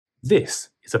This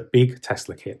is a big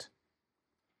Tesla kit.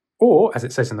 Or, as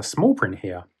it says in the small print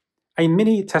here, a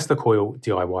mini Tesla Coil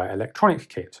DIY electronic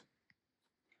kit.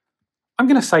 I'm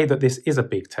going to say that this is a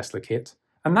big Tesla kit,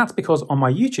 and that's because on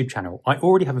my YouTube channel I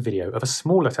already have a video of a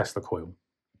smaller Tesla coil.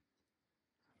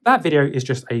 That video is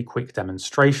just a quick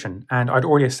demonstration, and I'd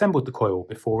already assembled the coil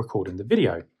before recording the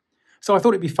video. So I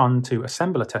thought it'd be fun to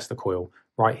assemble a Tesla coil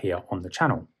right here on the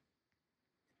channel.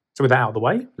 So with that out of the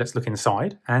way, let's look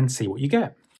inside and see what you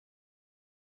get.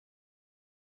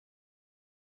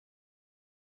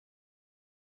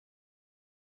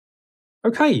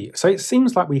 Okay, so it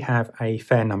seems like we have a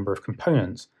fair number of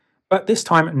components, but this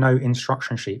time no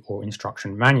instruction sheet or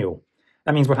instruction manual.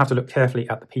 That means we'll have to look carefully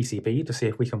at the PCB to see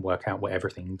if we can work out where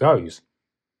everything goes.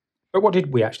 But what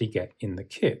did we actually get in the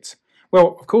kit?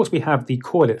 Well, of course we have the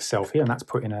coil itself here, and that's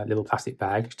put in a little plastic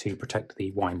bag to protect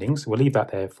the windings. We'll leave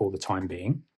that there for the time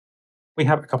being. We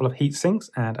have a couple of heat sinks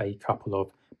and a couple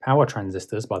of power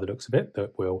transistors by the looks of it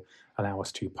that will allow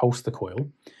us to pulse the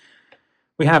coil.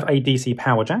 We have a DC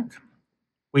power jack.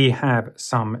 We have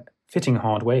some fitting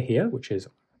hardware here, which is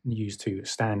used to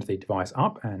stand the device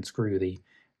up and screw the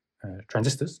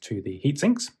transistors to the heat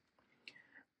sinks.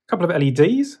 A couple of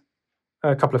LEDs,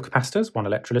 a couple of capacitors, one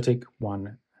electrolytic,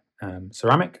 one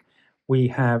ceramic. We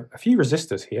have a few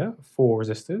resistors here, 4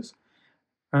 resistors.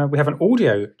 We have an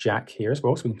audio jack here as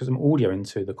well, so we can put some audio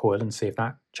into the coil and see if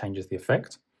that changes the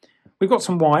effect. We've got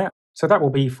some wire, so that will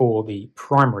be for the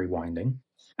primary winding.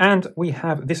 And we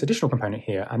have this additional component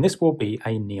here, and this will be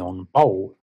a neon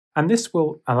bulb. And this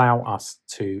will allow us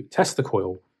to test the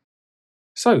coil.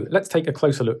 So let's take a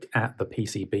closer look at the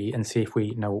PCB and see if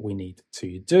we know what we need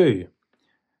to do.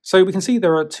 So we can see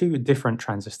there are 2 different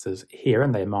transistors here,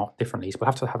 and they're marked differently, so we'll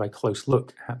have to have a close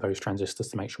look at those transistors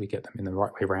to make sure we get them in the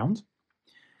right way around.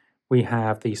 We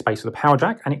have the space for the power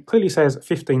jack, and it clearly says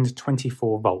 15 to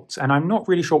 24 volts. And I'm not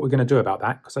really sure what we're going to do about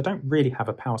that, because I don't really have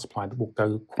a power supply that will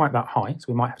go quite that high, so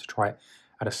we might have to try it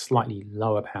at a slightly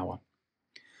lower power.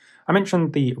 I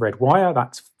mentioned the red wire,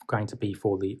 that's going to be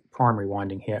for the primary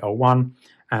winding here, L1,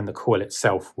 and the coil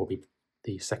itself will be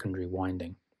the secondary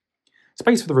winding.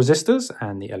 Space for the resistors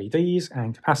and the LEDs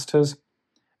and capacitors,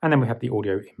 and then we have the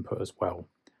audio input as well.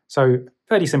 So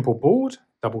fairly simple board,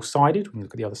 double-sided. We can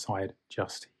look at the other side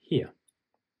just here.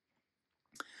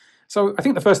 So I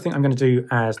think the first thing I'm going to do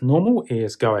as normal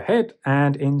is go ahead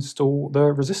and install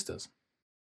the resistors.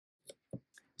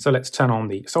 So let's turn on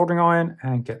the soldering iron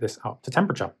and get this up to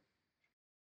temperature.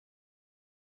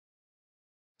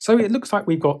 So it looks like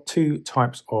we've got 2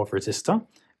 types of resistor,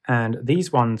 and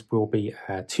these ones will be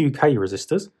 2K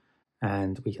resistors,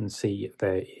 and we can see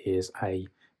there is a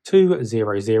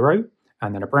 200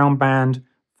 and then a brown band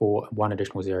for 1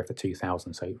 additional 0 for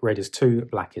 2000. So red is 2,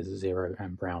 black is 0,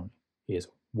 and brown is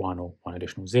 1 or 1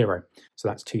 additional 0. So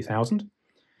that's 2000.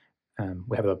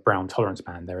 We have a brown tolerance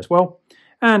band there as well.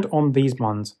 And on these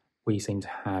ones, we seem to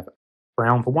have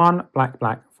brown for 1,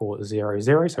 black for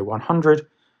 00, so 100,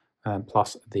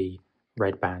 plus the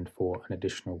red band for an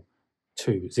additional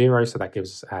 20, so that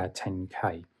gives us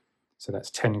 10K. So that's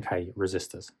 10K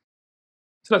resistors.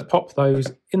 So let's pop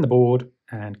those in the board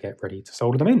and get ready to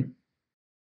solder them in.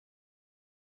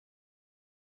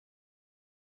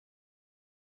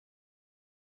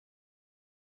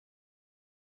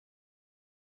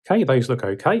 Okay, those look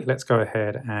okay. Let's go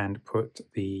ahead and put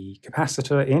the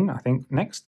capacitor in, I think,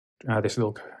 next. This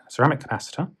little ceramic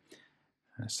capacitor.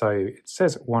 So it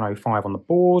says 105 on the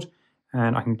board,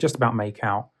 and I can just about make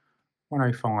out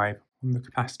 105 on the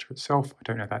capacitor itself. I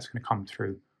don't know if that's going to come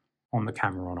through on the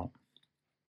camera or not.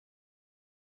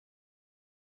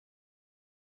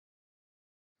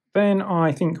 Then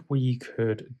I think we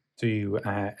could do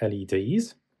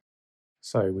LEDs.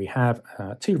 So we have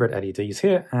 2 red LEDs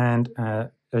here, and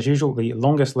as usual, the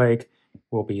longest leg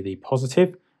will be the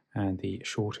positive, and the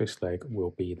shortest leg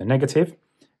will be the negative.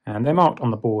 And they're marked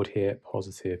on the board here,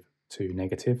 positive to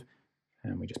negative,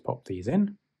 and we just pop these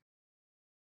in.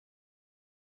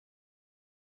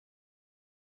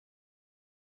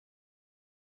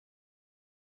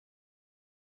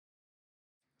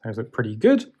 Those look pretty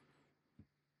good.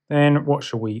 Then what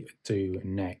shall we do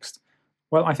next?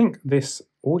 Well, I think this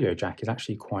audio jack is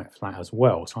actually quite flat as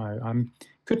well, so I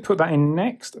could put that in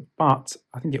next, but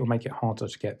I think it will make it harder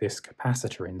to get this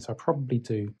capacitor in, so I'll probably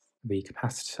do the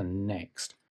capacitor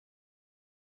next.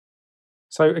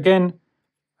 So again,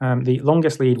 the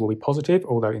longest lead will be positive,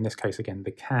 although in this case, again,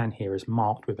 the can here is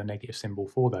marked with a negative symbol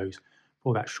for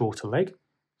that shorter leg.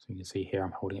 So you can see here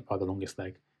I'm holding it by the longest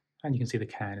leg, and you can see the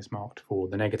can is marked for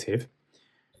the negative.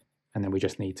 And then we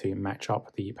just need to match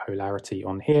up the polarity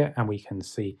on here, and we can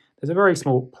see there's a very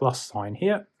small plus sign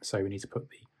here, so we need to put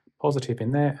the positive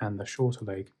in there and the shorter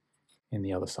leg in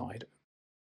the other side.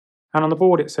 And on the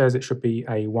board it says it should be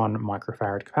a 1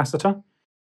 microfarad capacitor.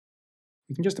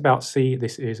 You can just about see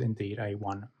this is indeed a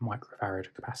 1 microfarad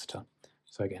capacitor.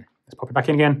 So again, let's pop it back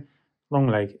in again. Long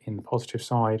leg in the positive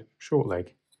side, short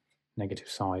leg, negative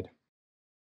side.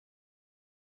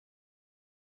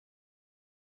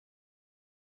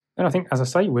 Then I think, as I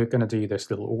say, we're going to do this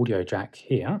little audio jack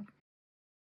here.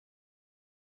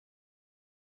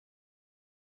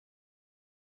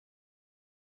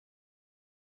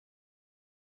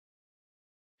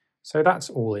 So that's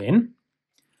all in.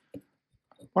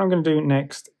 What I'm going to do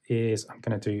next is I'm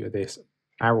going to do this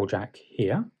barrel jack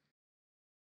here.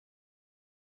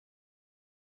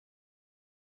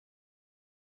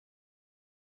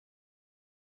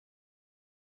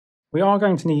 We are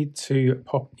going to need to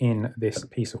pop in this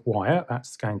piece of wire.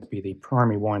 That's going to be the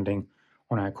primary winding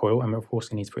on our coil, and of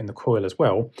course we need to put in the coil as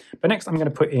well. But next I'm going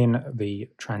to put in the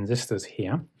transistors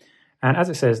here. And as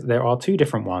it says, there are 2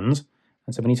 different ones,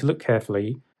 and so we need to look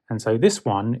carefully. And so this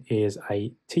one is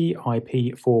a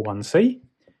TIP41C,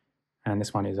 and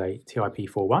this one is a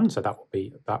TIP41, so that will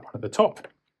be that one at the top.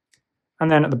 And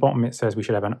then at the bottom it says we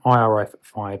should have an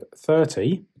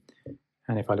IRF530.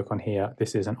 And if I look on here,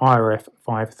 this is an IRF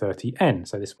 530N.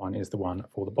 So this one is the one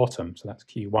for the bottom. So that's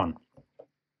Q1.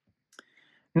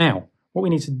 Now, what we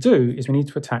need to do is we need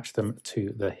to attach them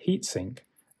to the heatsink.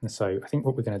 And so I think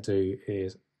what we're going to do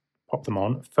is pop them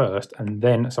on first and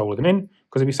then solder them in.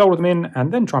 Because if we solder them in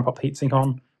and then try and pop the heatsink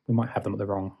on, we might have them at the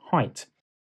wrong height.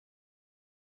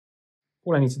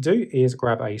 All I need to do is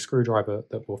grab a screwdriver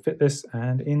that will fit this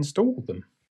and install them.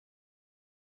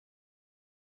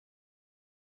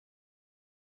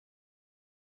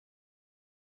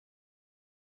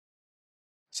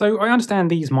 So I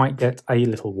understand these might get a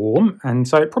little warm, and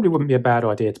so it probably wouldn't be a bad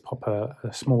idea to pop a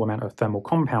small amount of thermal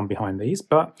compound behind these,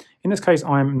 but in this case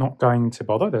I'm not going to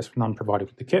bother. There's none provided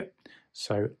with the kit,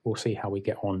 so we'll see how we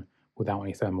get on without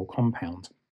any thermal compound.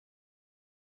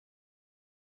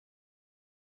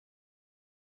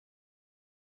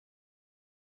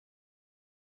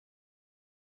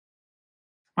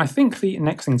 I think the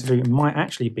next thing to do might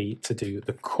actually be to do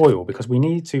the coil, because we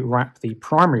need to wrap the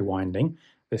primary winding,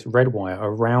 this red wire,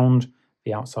 around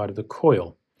the outside of the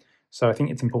coil. So I think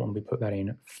it's important we put that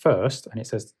in first, and it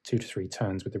says 2 to 3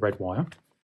 turns with the red wire.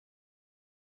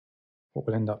 What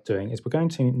we'll end up doing is we're going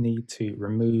to need to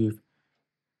remove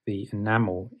the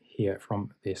enamel here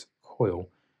from this coil.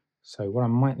 So what I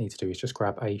might need to do is just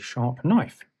grab a sharp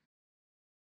knife.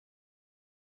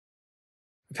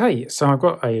 Okay, so I've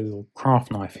got a little craft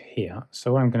knife here.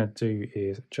 So what I'm going to do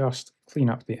is just clean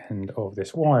up the end of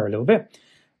this wire a little bit.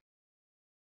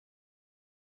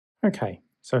 Okay,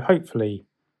 so hopefully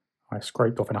I've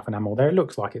scraped off enough enamel there. It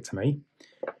looks like it to me.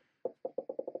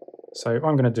 So what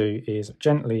I'm going to do is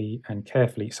gently and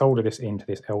carefully solder this into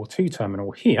this L2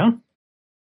 terminal here.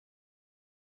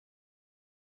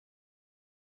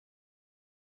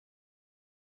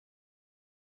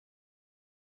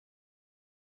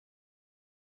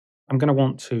 I'm going to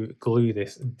want to glue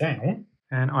this down,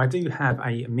 and I do have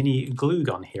a mini glue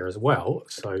gun here as well,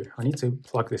 so I need to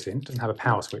plug this in. It doesn't have a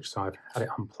power switch, so I've had it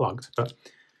unplugged, but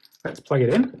let's plug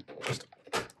it in.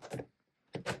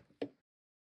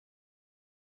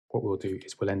 What we'll do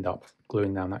is we'll end up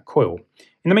gluing down that coil.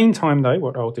 In the meantime though,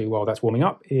 what I'll do while that's warming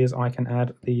up is I can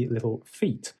add the little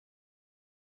feet.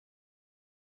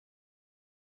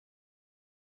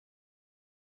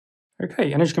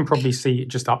 Okay, and as you can probably see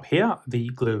just up here, the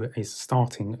glue is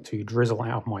starting to drizzle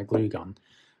out of my glue gun.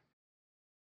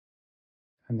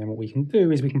 And then what we can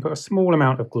do is we can put a small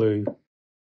amount of glue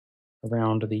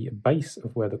around the base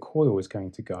of where the coil is going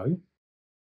to go.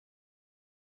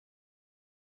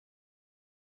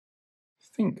 I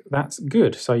think that's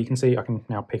good. So you can see I can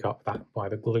now pick up that by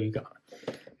the glue gun,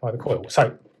 by the coil.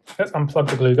 So let's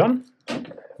unplug the glue gun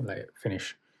and let it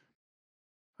finish.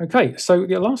 Okay, so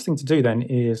the last thing to do then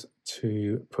is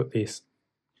to put this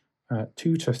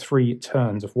 2 to 3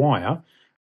 turns of wire,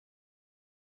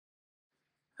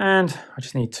 and I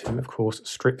just need to, of course,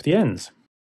 strip the ends.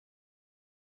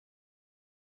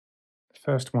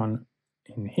 First one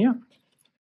in here.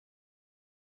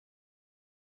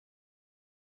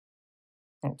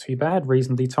 Not too bad,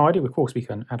 reasonably tidy. Of course, we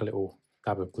can add a little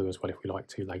dab of glue as well if we like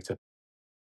to later.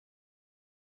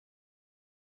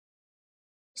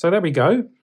 So there we go.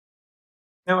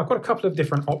 Now I've got a couple of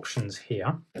different options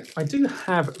here. I do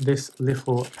have this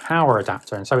little power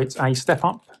adapter, and so it's a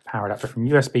step-up power adapter from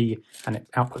USB, and it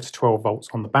outputs 12 volts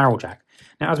on the barrel jack.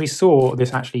 Now as we saw,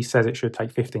 this actually says it should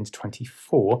take 15 to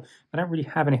 24. I don't really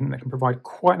have anything that can provide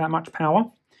quite that much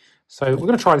power. So we're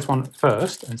going to try this one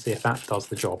first and see if that does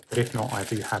the job, but if not, I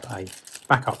do have a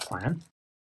backup plan.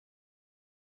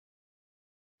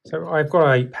 So I've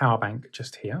got a power bank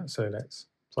just here, so let's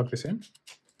plug this in.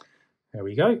 There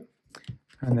we go.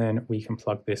 And then we can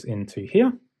plug this into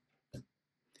here.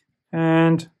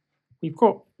 And we've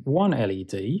got one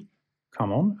LED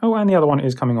come on. Oh, and the other one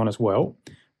is coming on as well.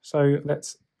 So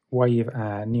let's wave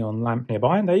a neon lamp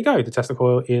nearby, and there you go. The Tesla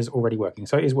coil is already working.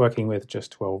 So it is working with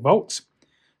just 12 volts.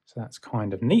 So that's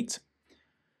kind of neat.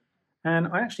 And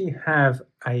I actually have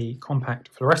a compact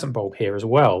fluorescent bulb here as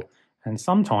well. And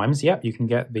sometimes, yep, you can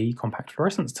get the compact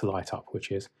fluorescents to light up,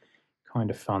 which is kind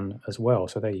of fun as well.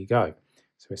 So there you go.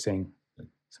 So we're seeing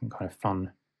some kind of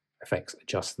fun effects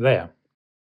just there.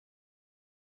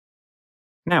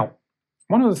 Now,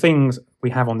 one of the things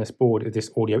we have on this board is this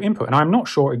audio input, and I'm not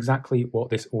sure exactly what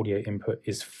this audio input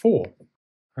is for.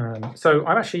 So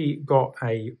I've actually got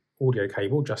a audio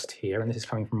cable just here, and this is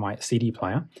coming from my CD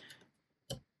player.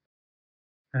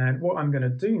 And what I'm going to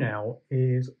do now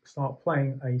is start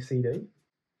playing a CD,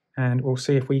 and we'll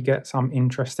see if we get some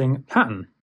interesting pattern.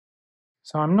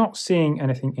 So I'm not seeing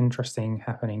anything interesting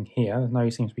happening here. There's no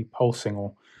seems to be pulsing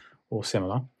or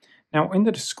similar. Now, in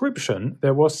the description,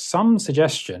 there was some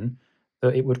suggestion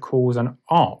that it would cause an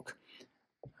arc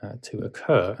to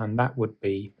occur, and that would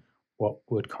be what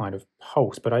would kind of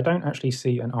pulse. But I don't actually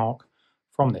see an arc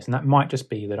from this, and that might just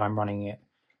be that I'm running it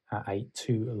at a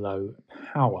too low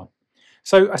power.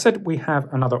 So I said we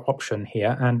have another option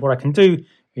here, and what I can do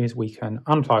is we can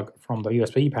unplug from the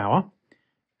USB power,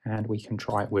 and we can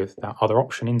try it with that other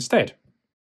option instead.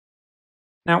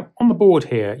 Now, on the board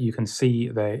here, you can see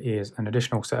there is an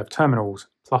additional set of terminals,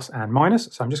 plus and minus.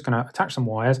 So I'm just going to attach some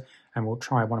wires, and we'll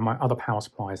try one of my other power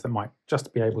supplies that might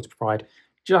just be able to provide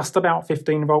just about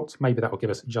 15 volts. Maybe that will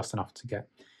give us just enough to get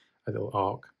a little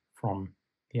arc from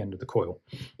the end of the coil.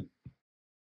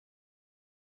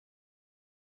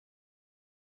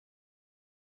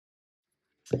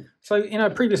 So in a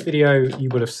previous video, you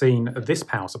would have seen this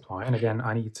power supply. And again,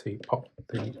 I need to pop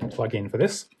the plug in for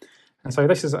this. And so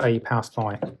this is a power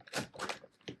supply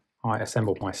I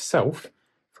assembled myself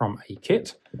from a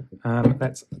kit.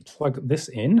 Let's plug this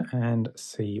in and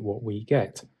see what we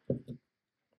get.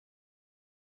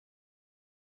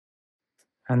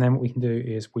 And then what we can do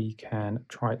is we can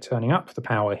try turning up the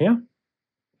power here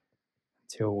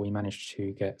until we manage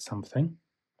to get something.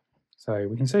 So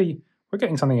we can see we're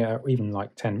getting something at even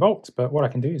like 10 volts, but what I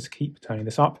can do is keep turning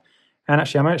this up. And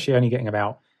actually, I'm actually only getting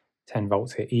about 10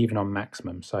 volts here, even on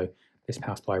maximum. So this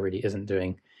power supply really isn't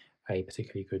doing a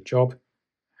particularly good job.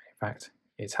 In fact,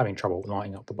 it's having trouble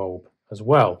lighting up the bulb as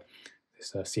well,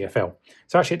 this CFL.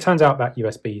 So actually, it turns out that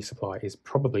USB supply is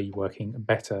probably working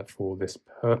better for this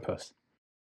purpose.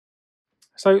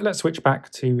 So let's switch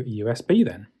back to USB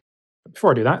then. But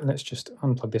before I do that, let's just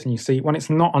unplug this, and you see when it's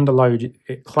not under load,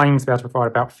 it claims to be able to provide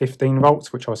about 15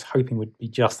 volts, which I was hoping would be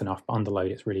just enough, but under load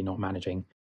it's really not managing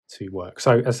to work.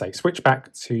 So as I say, switch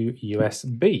back to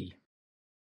USB.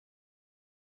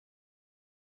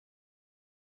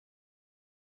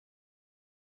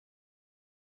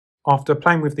 After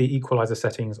playing with the equalizer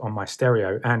settings on my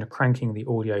stereo and cranking the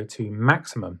audio to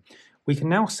maximum, we can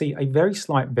now see a very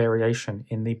slight variation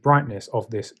in the brightness of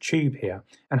this tube here,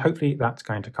 and hopefully that's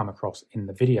going to come across in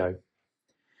the video.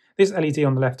 This LED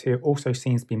on the left here also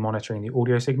seems to be monitoring the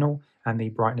audio signal, and the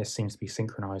brightness seems to be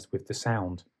synchronized with the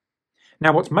sound.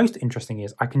 Now, what's most interesting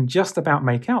is I can just about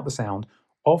make out the sound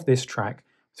of this track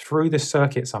through this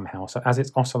circuit somehow. So as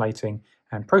it's oscillating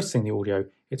and processing the audio,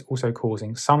 it's also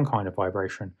causing some kind of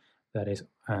vibration that is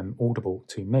audible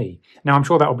to me. Now, I'm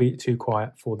sure that will be too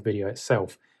quiet for the video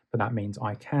itself, but that means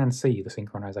I can see the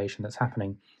synchronization that's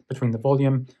happening between the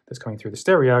volume that's coming through the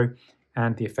stereo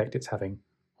and the effect it's having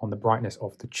on the brightness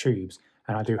of the tubes.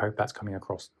 And I do hope that's coming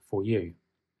across for you.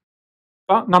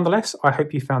 But nonetheless, I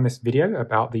hope you found this video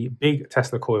about the big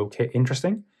Tesla coil kit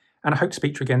interesting, and I hope to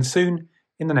speak to you again soon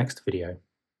in the next video.